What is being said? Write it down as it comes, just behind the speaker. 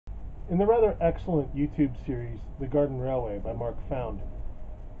In the rather excellent YouTube series, The Garden Railway by Mark Found,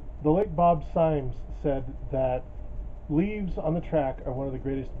 the late Bob Symes said that leaves on the track are one of the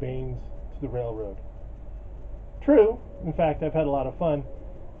greatest banes to the railroad. True. In fact, I've had a lot of fun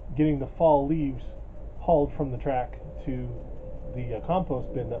getting the fall leaves hauled from the track to the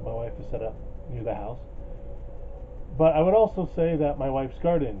compost bin that my wife has set up near the house. But I would also say that my wife's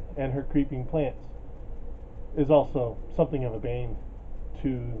garden and her creeping plants is also something of a bane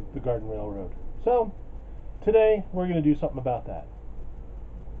to the Garden Railroad. So, today we're going to do something about that.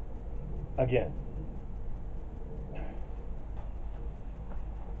 Again.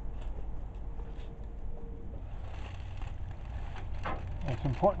 It's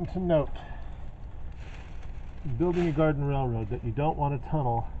important to note in building a garden railroad that you don't want a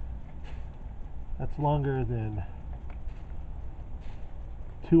tunnel that's longer than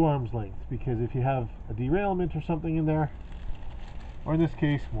 2 arms length, because if you have a derailment or something in there, or in this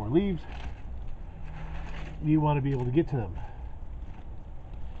case more leaves, you want to be able to get to them.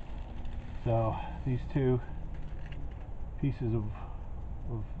 So these two pieces of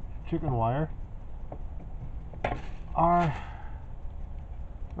chicken wire are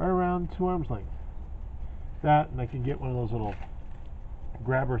right around 2 arms length. That, and I can get one of those little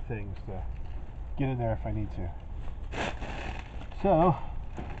grabber things to get in there if I need to. So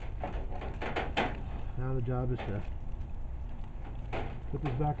now the job is to put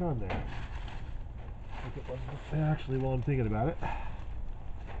this back on there. Actually, while I'm thinking about it,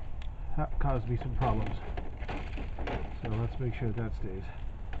 that caused me some problems. So let's make sure that stays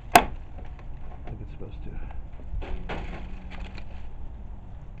like it's supposed to.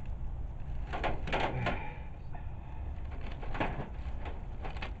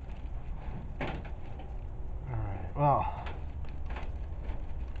 Alright, well,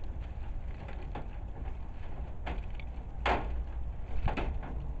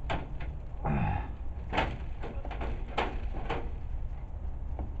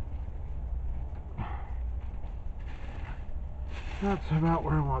 that's about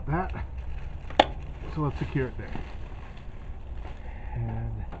where I want that. So let's secure it there.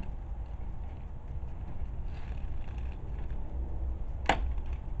 And that's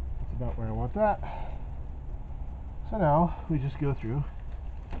about where I want that. So now we just go through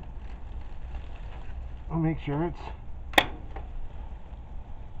and make sure it's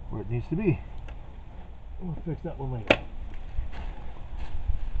where it needs to be. We'll fix that one later.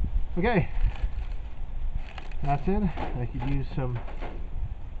 Okay, that's in. I could use some,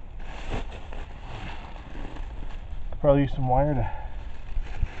 probably use some wire to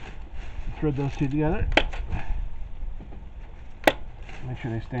thread those two together. Make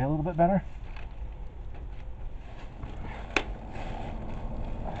sure they stay a little bit better.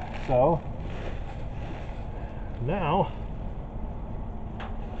 So now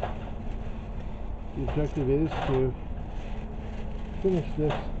the objective is to finish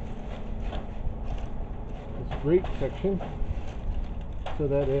this grate section so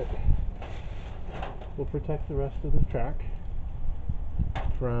that it will protect the rest of the track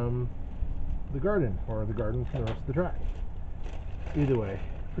from the garden, or the garden from the rest of the track. Either way,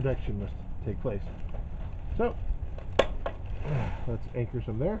 protection must take place. So let's anchor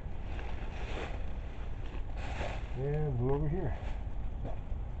some there and move over here.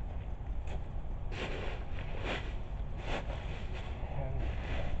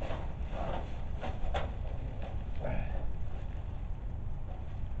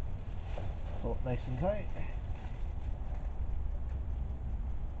 Pull it nice and tight if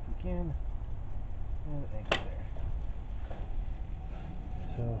you can, and anchor there.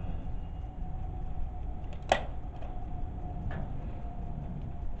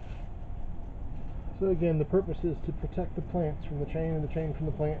 So again, the purpose is to protect the plants from the chain and the chain from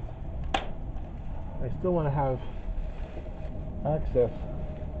the plants. I still want to have access,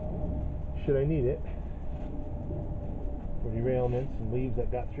 should I need it, for derailments and leaves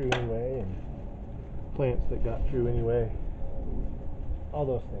that got through anyway, and plants that got through anyway, all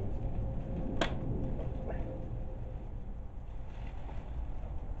those things.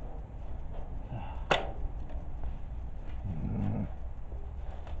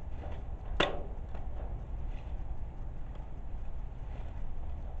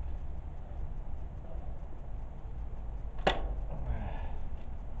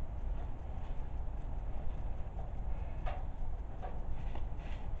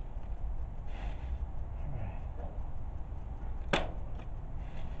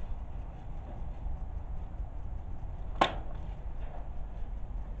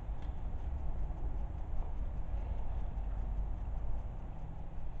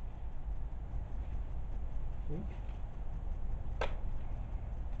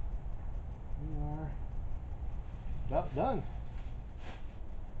 About done.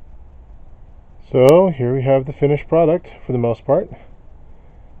 So here we have the finished product for the most part.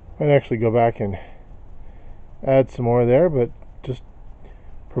 I'd actually go back and add some more there, but just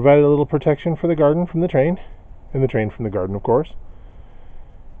provided a little protection for the garden from the train, and the train from the garden, of course.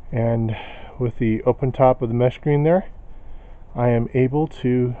 And with the open top of the mesh screen there, I am able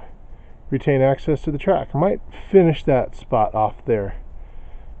to retain access to the track. I might finish that spot off there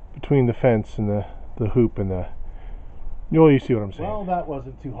between the fence and the hoop and the... You see what I'm saying. Well, that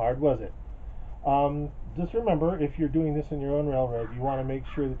wasn't too hard, was it? Just remember, if you're doing this in your own railroad, you want to make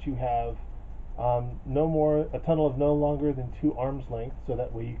sure that you have a tunnel of no longer than 2 arms length, so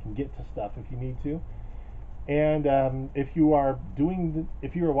that way you can get to stuff if you need to. And if you are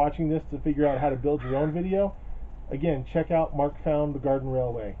watching this to figure out how to build your own video, again, check out Mark Found the Garden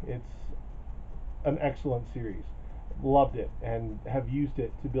Railway. It's an excellent series. Loved it and have used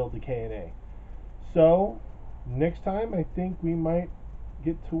it to build the K&A. So next time I think we might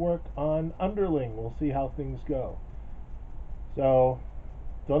get to work on Underling. We'll see how things go. So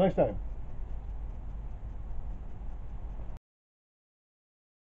till next time.